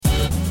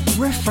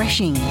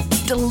refreshing,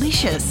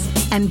 delicious,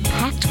 and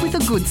packed with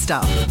the good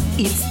stuff.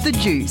 It's The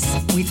Juice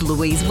with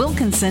Louise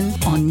Wilkinson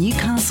on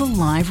Newcastle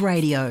Live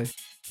Radio.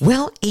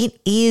 Well,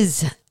 it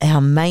is our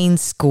main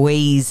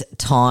squeeze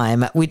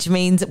time, which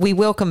means we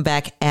welcome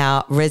back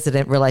our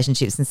resident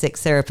relationships and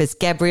sex therapist,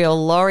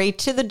 Gabrielle Lawry,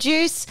 to The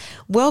Juice.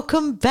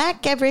 Welcome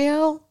back,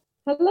 Gabrielle.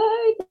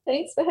 Hello,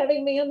 thanks for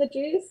having me on The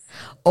Juice.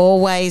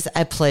 Always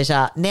a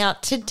pleasure. Now,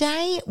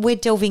 today we're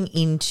delving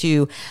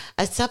into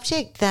a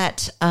subject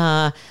that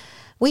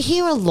we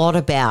hear a lot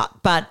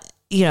about, but,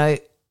 you know,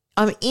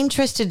 I'm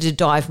interested to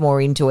dive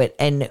more into it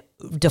and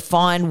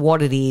define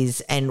what it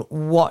is and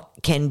what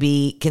can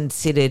be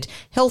considered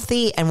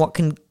healthy and what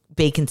can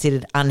be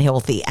considered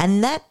unhealthy,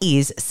 and that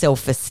is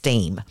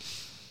self-esteem.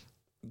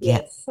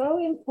 Yes, so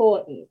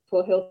important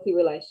for healthy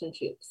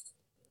relationships.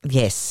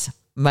 Yes,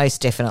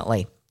 most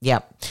definitely.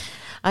 Yep.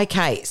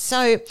 Okay,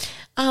 so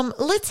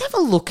let's have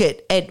a look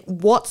at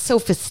what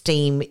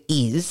self-esteem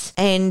is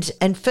and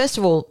first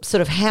of all,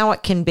 sort of how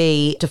it can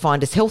be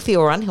defined as healthy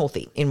or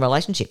unhealthy in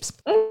relationships.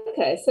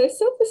 Okay, so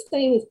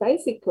self-esteem is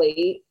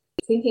basically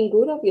thinking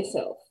good of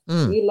yourself.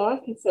 You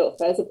like yourself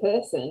as a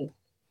person,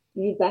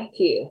 you back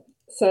you.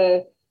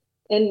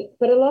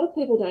 But a lot of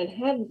people don't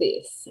have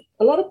this.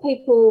 A lot of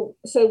people,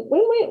 so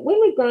when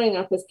we're growing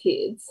up as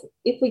kids,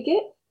 if we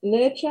get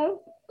nurture,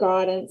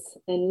 guidance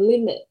and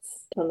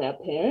limits from our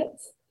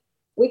parents,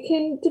 we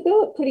can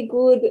develop pretty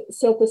good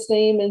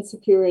self-esteem and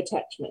secure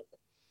attachment.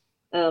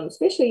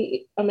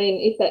 Especially,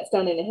 if that's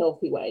done in a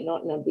healthy way,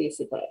 not in an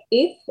abusive way.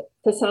 If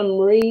for some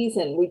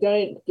reason we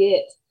don't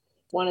get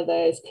one of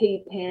those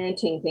key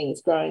parenting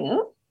things growing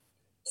up,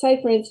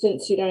 say, for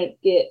instance, you don't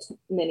get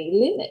many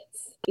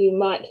limits, you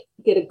might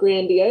get a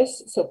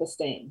grandiose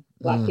self-esteem,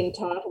 like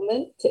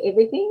entitlement to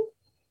everything.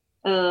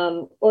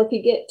 Or if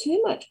you get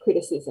too much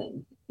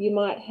criticism, you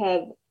might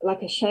have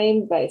like a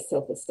shame-based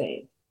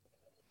self-esteem.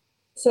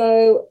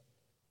 So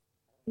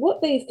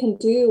what these can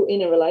do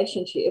in a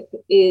relationship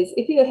is,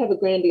 if you have a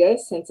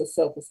grandiose sense of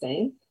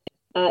self-esteem,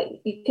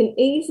 you can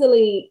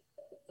easily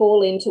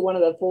fall into one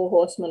of the four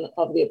horsemen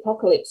of the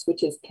apocalypse,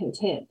 which is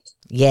contempt.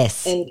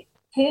 Yes. And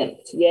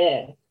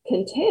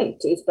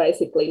contempt is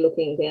basically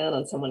looking down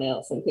on someone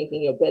else and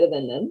thinking you're better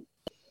than them.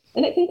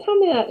 And it can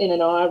come out in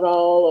an eye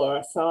roll or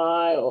a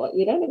sigh, or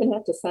you don't even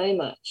have to say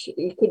much.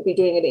 You could be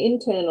doing it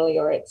internally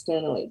or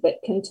externally. But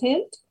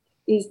contempt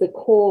is the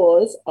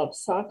cause of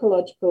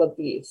psychological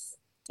abuse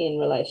in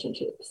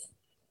relationships.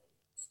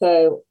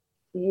 So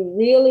you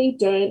really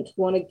don't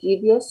want to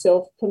give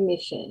yourself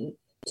permission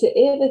to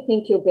ever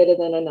think you're better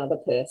than another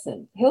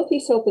person. Healthy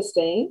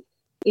self-esteem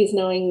is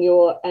knowing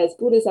you're as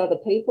good as other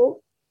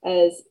people,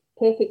 as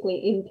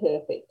perfectly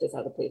imperfect as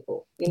other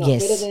people. You're not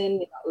better than,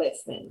 you're not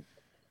less than.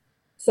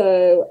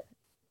 So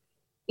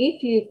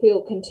if you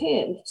feel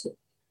contempt,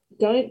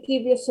 don't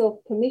give yourself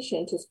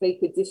permission to speak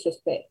with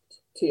disrespect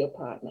to your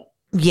partner.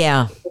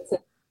 Yeah. It's a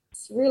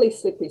really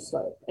slippery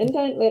slope. And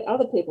don't let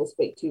other people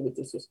speak to you with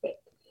disrespect.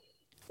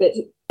 But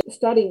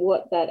study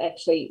what that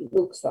actually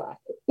looks like.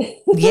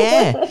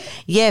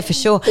 Yeah, for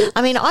sure.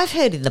 I mean, I've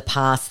heard in the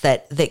past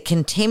that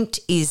contempt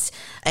is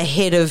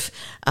ahead of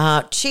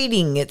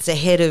cheating. It's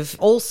ahead of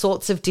all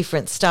sorts of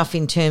different stuff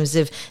in terms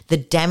of the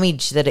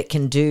damage that it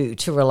can do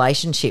to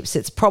relationships.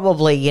 It's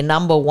probably your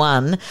number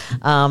one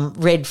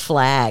red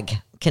flag.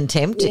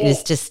 Contempt.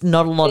 There's just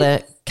not a lot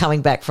of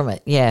coming back from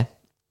it. Yeah.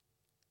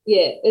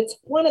 Yeah, it's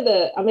one of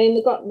the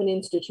Gottman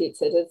Institute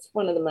says it's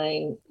one of the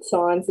main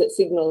signs that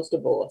signals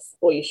divorce,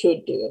 or you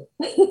should do.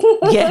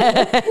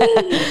 Yeah.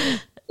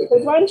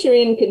 Because once you're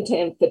in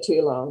contempt for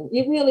too long,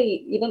 you're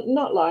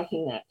not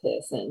liking that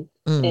person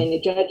and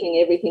you're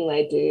judging everything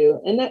they do,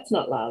 and that's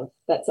not love.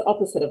 That's the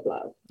opposite of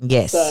love.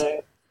 Yes.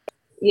 So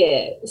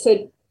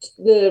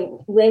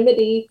the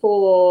remedy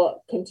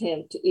for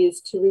contempt is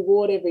to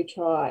reward every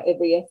try,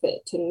 every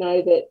effort, to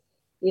know that,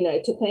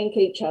 to thank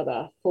each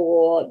other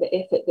for the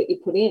effort that you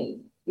put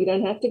in. You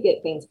don't have to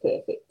get things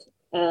perfect.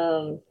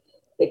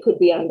 There could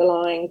be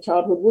underlying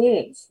childhood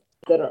wounds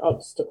that are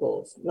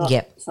obstacles, not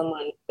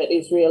someone that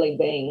is really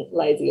being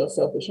lazy or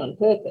selfish on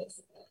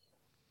purpose.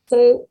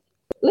 So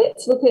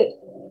let's look at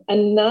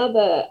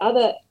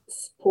other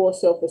poor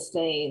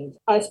self-esteem.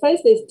 I suppose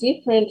there's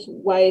different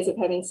ways of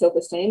having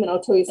self-esteem, and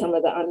I'll tell you some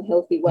of the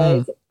unhealthy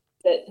ways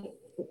that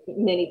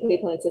many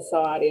people in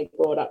society are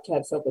brought up to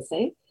have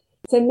self-esteem.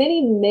 So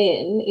many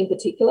men in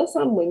particular,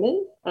 some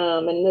women,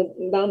 and the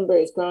number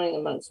is growing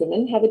amongst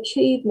women, have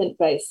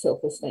achievement-based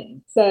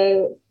self-esteem.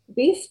 So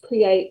this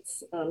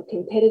creates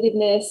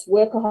competitiveness,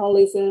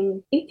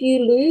 workaholism. If you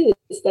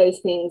lose those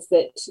things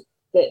that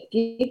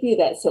give you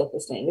that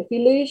self-esteem, if you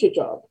lose your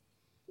job,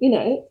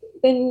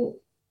 then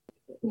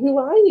who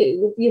are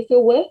you? You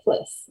feel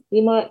worthless.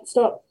 You might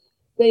stop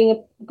being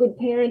a good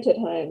parent at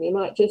home. You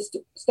might just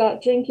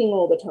start drinking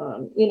all the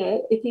time.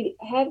 If you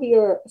have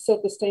your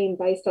self-esteem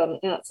based on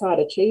outside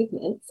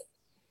achievements,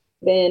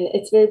 then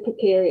it's very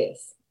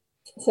precarious.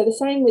 So the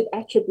same with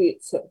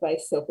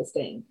attributes-based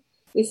self-esteem.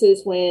 This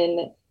is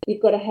when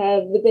you've got to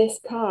have the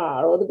best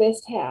car or the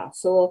best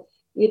house, or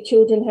your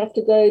children have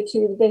to go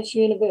to the best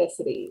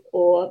university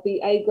or be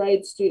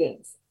A-grade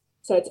students.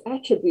 So it's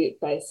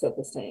attribute-based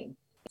self-esteem.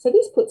 So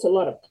this puts a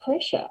lot of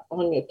pressure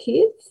on your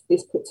kids.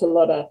 This puts a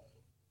lot of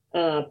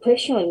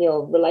pressure on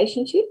your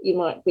relationship. You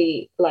might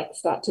be like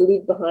start to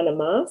live behind a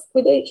mask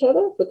with each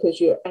other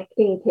because you're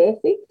acting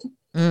perfect.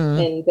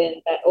 And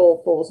then that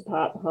all falls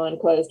apart behind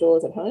closed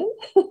doors at home.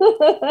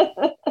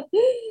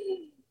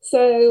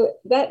 So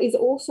that is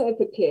also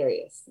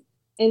precarious.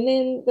 And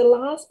then the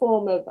last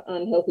form of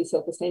unhealthy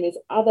self-esteem is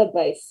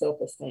other-based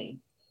self-esteem.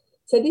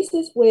 So this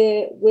is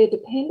where we're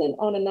dependent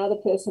on another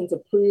person's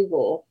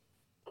approval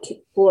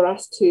for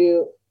us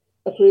to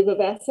approve of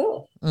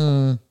ourselves.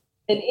 And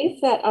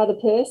if that other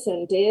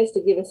person dares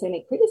to give us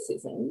any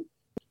criticism,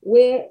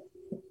 we're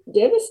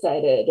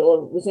devastated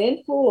or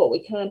resentful, or we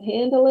can't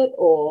handle it,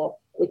 or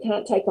we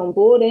can't take on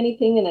board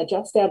anything and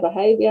adjust our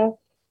behavior.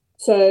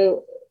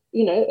 So,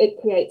 it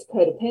creates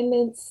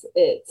codependence.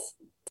 It's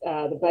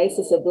the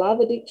basis of love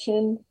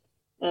addiction,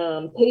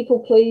 people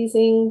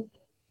pleasing.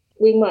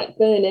 We might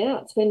burn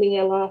out spending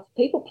our life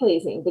people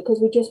pleasing because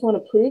we just want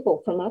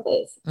approval from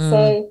others.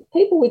 So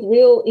people with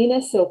real inner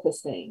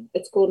self-esteem,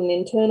 it's called an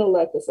internal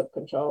locus of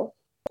control.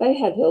 They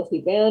have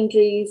healthy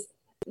boundaries.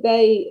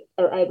 They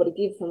are able to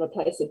give from a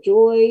place of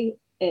joy,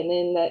 and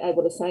then they're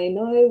able to say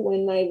no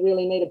when they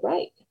really need a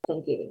break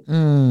from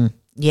giving.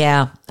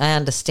 Yeah, I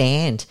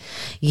understand.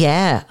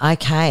 Yeah,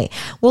 okay.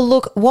 Well,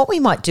 look, what we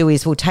might do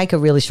is we'll take a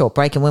really short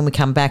break, and when we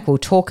come back, we'll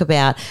talk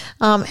about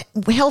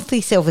healthy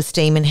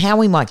self-esteem and how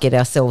we might get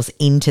ourselves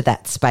into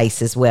that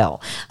space as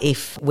well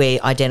if we're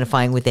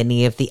identifying with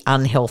any of the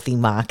unhealthy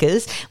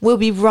markers. We'll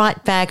be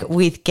right back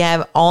with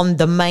Gab on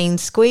The Main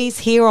Squeeze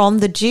here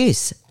on The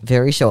Juice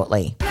very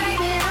shortly.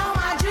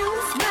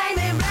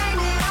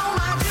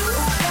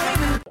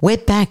 We're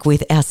back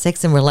with our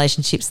sex and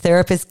relationships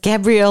therapist,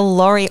 Gabrielle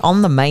Lawry,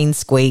 on The Main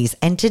Squeeze.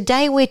 And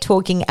today we're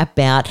talking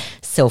about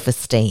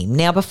self-esteem.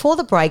 Now, before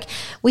the break,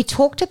 we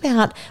talked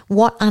about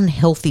what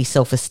unhealthy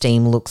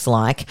self-esteem looks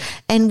like,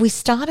 and we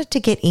started to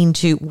get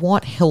into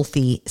what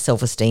healthy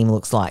self-esteem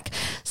looks like.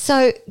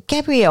 So,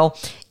 Gabrielle,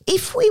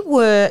 if we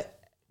were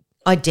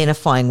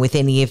identifying with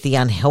any of the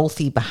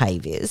unhealthy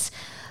behaviours,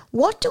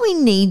 what do we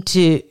need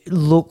to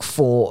look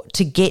for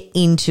to get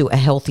into a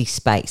healthy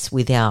space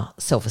with our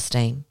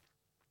self-esteem?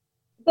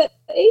 The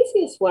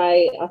easiest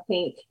way I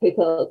think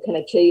people can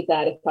achieve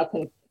that, if I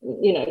can,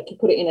 to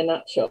put it in a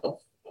nutshell,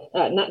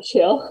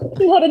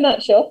 not a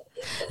nutshell,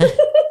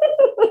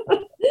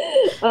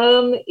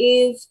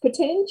 is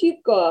pretend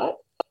you've got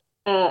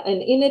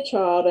an inner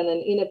child and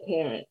an inner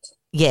parent.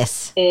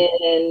 Yes.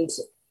 And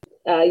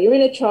your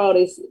inner child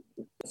is,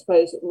 I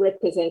suppose,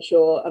 represents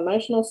your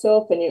emotional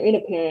self, and your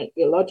inner parent,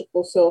 your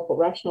logical self or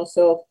rational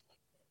self.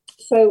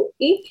 So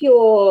if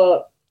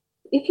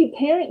you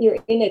parent your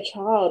inner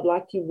child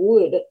like you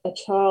would a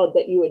child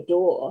that you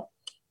adore,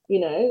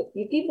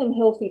 you give them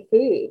healthy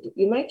food.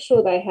 You make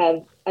sure they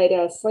have 8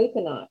 hours sleep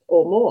a night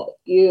or more.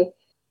 You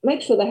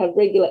make sure they have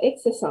regular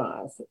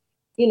exercise.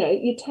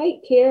 You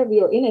take care of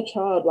your inner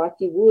child like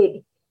you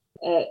would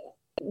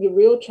your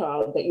real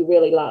child that you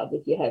really love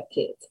if you have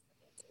kids.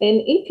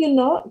 And if you're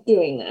not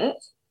doing that,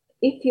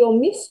 if you're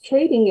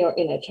mistreating your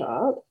inner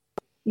child,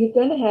 you're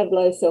going to have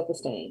low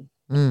self-esteem.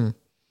 And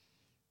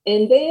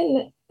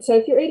then, so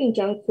if you're eating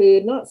junk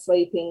food, not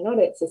sleeping, not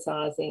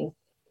exercising,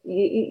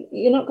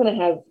 you're not going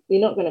to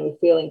be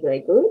feeling very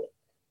good.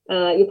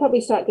 You'll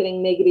probably start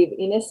getting negative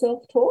inner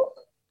self-talk,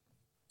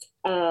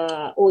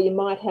 or you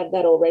might have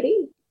that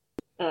already.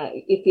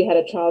 If you had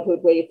a childhood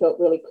where you felt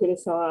really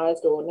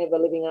criticised or never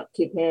living up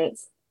to your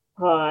parents'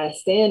 high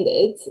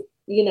standards,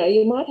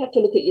 you might have to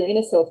look at your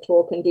inner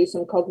self-talk and do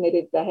some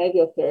cognitive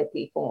behavioural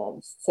therapy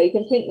forms. So you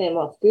can print them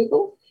off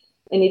Google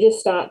and you just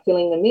start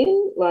filling them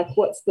in, like,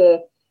 what's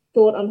the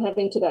thought I'm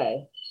having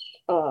today?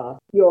 Oh,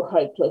 you're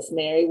hopeless,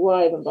 Mary.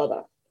 Why even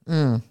bother?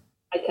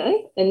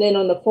 Okay. And then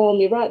on the form,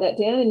 you write that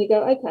down and you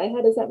go, okay,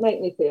 how does that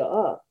make me feel?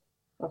 Oh,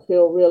 I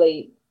feel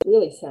really,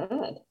 really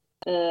sad.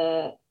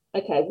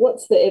 Okay,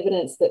 what's the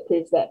evidence that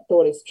proves that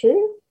thought is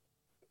true?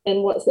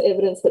 And what's the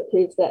evidence that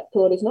proves that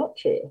thought is not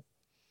true?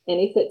 And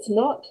if it's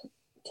not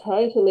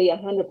totally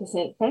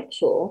 100%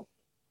 factual,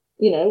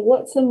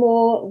 what's a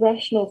more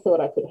rational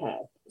thought I could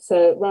have?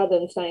 So rather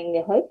than saying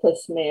you're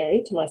hopeless,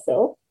 Mary, to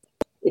myself,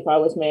 if I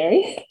was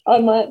Mary, I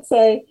might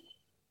say,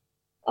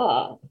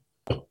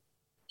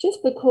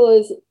 just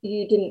because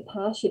you didn't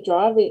pass your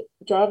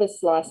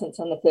driver's license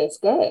on the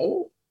first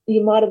go,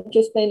 you might have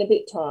just been a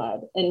bit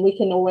tired and we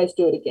can always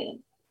do it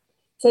again.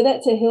 So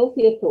that's a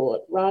healthier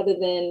thought rather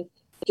than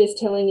just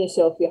telling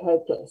yourself you're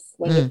hopeless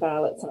when you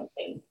fail at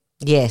something.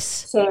 Yes.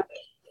 So,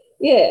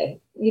 yeah,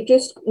 you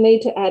just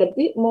need to add a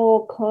bit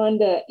more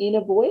kinder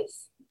inner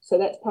voice. So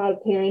that's part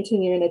of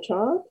parenting your inner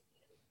child.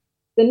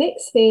 The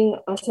next thing,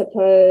 I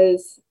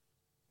suppose,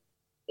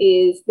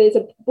 is there's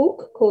a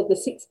book called The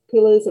 6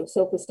 Pillars of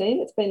Self-Esteem.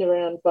 It's been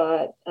around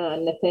by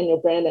Nathaniel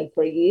Brandon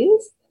for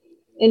years.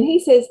 And he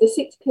says the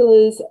 6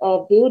 pillars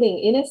of building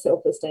inner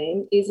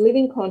self-esteem is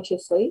living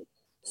consciously,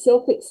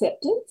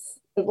 self-acceptance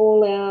of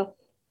all our,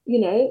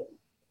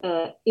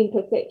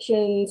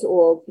 imperfections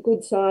or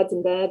good sides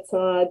and bad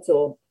sides,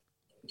 or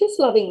just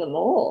loving them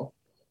all,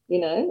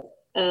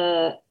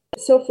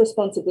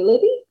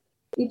 Self-responsibility,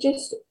 you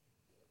just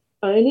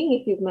owning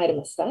if you've made a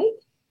mistake,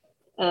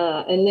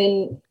 and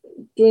then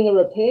doing a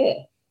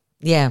repair.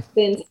 Yeah.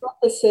 Then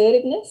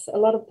self-assertiveness. A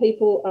lot of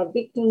people are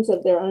victims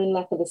of their own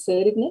lack of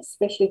assertiveness,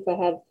 especially if they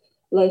have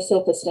low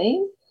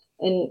self-esteem,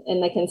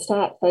 and they can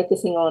start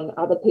focusing on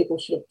other people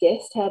should have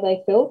guessed how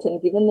they felt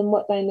and given them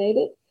what they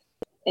needed,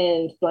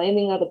 and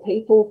blaming other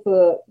people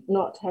for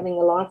not having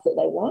the life that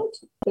they want.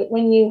 But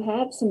when you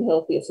have some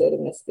healthy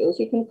assertiveness skills,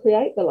 you can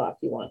create the life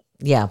you want.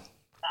 Yeah.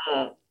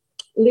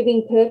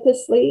 Living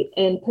purposely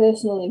and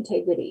personal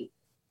integrity,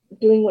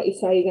 doing what you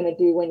say you're going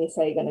to do when you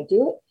say you're going to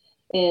do it,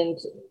 and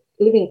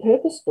living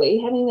purposefully,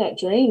 having that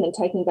dream and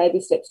taking baby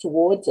steps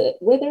towards it,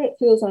 whether it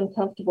feels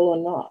uncomfortable or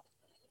not,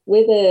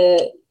 whether,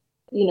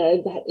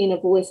 that inner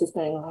voice is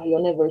going, oh,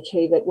 you'll never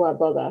achieve it, why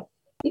bother?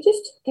 You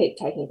just keep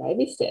taking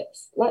baby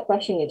steps, like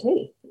brushing your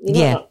teeth. You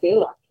might not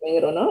feel like doing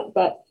it or not,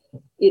 but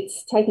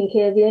it's taking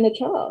care of your inner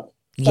child.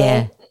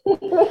 Yeah.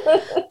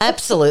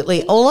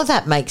 Absolutely. All of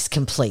that makes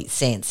complete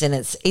sense. And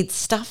it's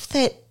stuff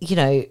that,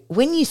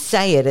 when you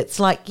say it, it's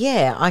like,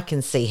 yeah, I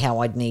can see how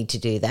I'd need to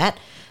do that.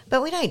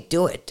 But we don't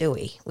do it, do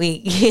we?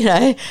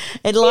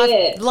 And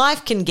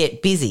life can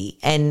get busy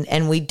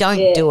and we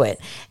don't do it.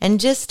 And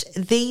just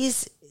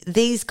these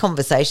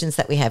conversations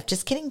that we have,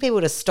 just getting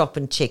people to stop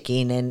and check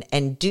in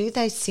and do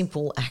those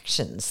simple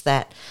actions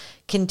that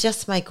can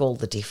just make all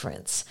the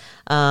difference,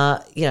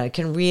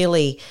 can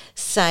really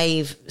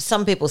save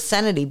some people's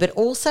sanity, but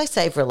also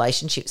save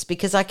relationships,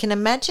 because I can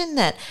imagine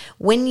that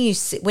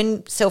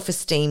when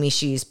self-esteem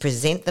issues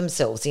present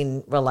themselves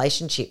in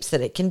relationships,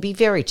 that it can be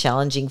very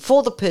challenging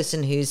for the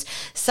person who's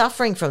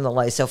suffering from the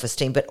low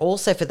self-esteem, but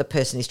also for the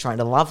person who's trying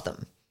to love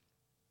them.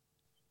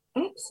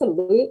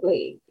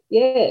 Absolutely.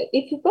 Yeah.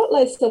 If you've got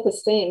low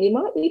self-esteem, you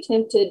might be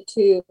tempted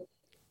to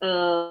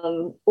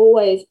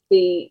always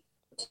be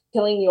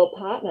telling your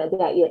partner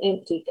about your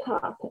empty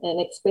cup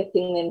and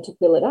expecting them to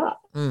fill it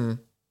up, and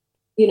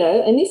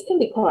this can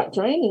be quite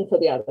draining for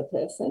the other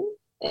person.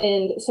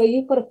 And so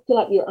you've got to fill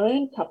up your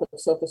own cup of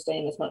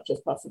self-esteem as much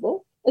as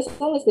possible, as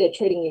long as they're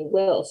treating you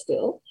well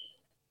still.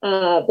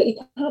 But you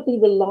can't be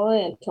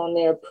reliant on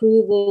their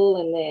approval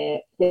and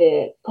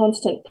their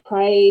constant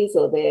praise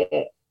or their,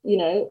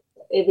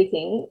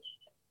 everything.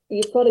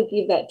 You've got to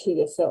give that to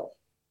yourself.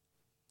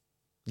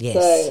 Yes.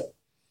 So,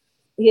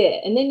 yeah,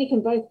 and then you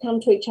can both come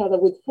to each other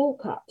with full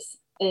cups,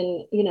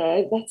 and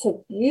that's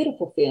a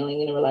beautiful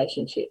feeling in a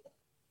relationship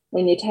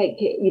when you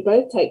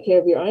both take care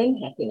of your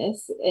own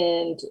happiness,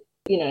 and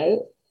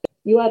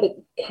you are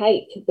the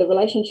cake. The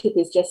relationship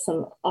is just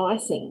some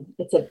icing.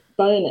 It's a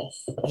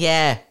bonus.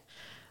 Yeah.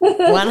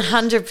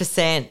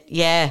 100%.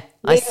 Yeah,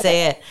 I see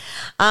it.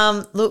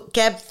 Look,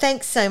 Gab,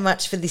 thanks so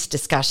much for this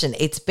discussion.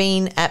 It's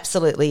been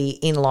absolutely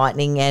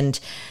enlightening, and,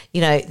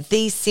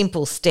 these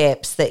simple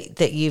steps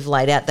that you've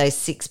laid out, those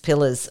 6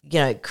 pillars,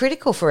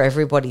 critical for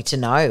everybody to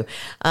know.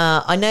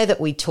 I know that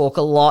we talk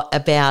a lot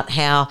about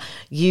how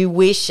you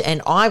wish,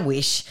 and I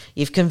wish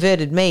you've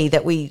converted me,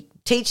 that we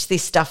teach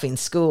this stuff in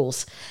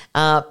schools,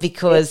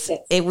 because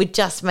it would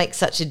just make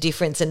such a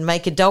difference and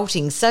make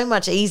adulting so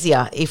much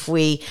easier if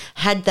we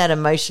had that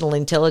emotional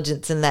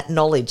intelligence and that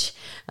knowledge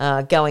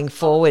going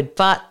forward.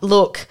 But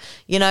look,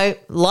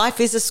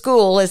 life is a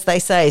school, as they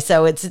say,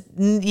 so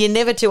you're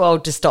never too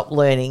old to stop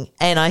learning.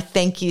 And I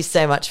thank you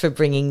so much for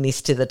bringing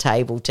this to the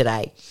table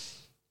today.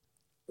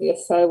 You're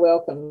so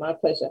welcome. My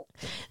pleasure.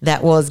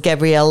 That was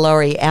Gabrielle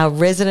Lawry, our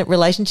resident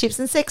relationships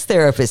and sex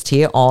therapist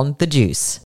here on The Juice.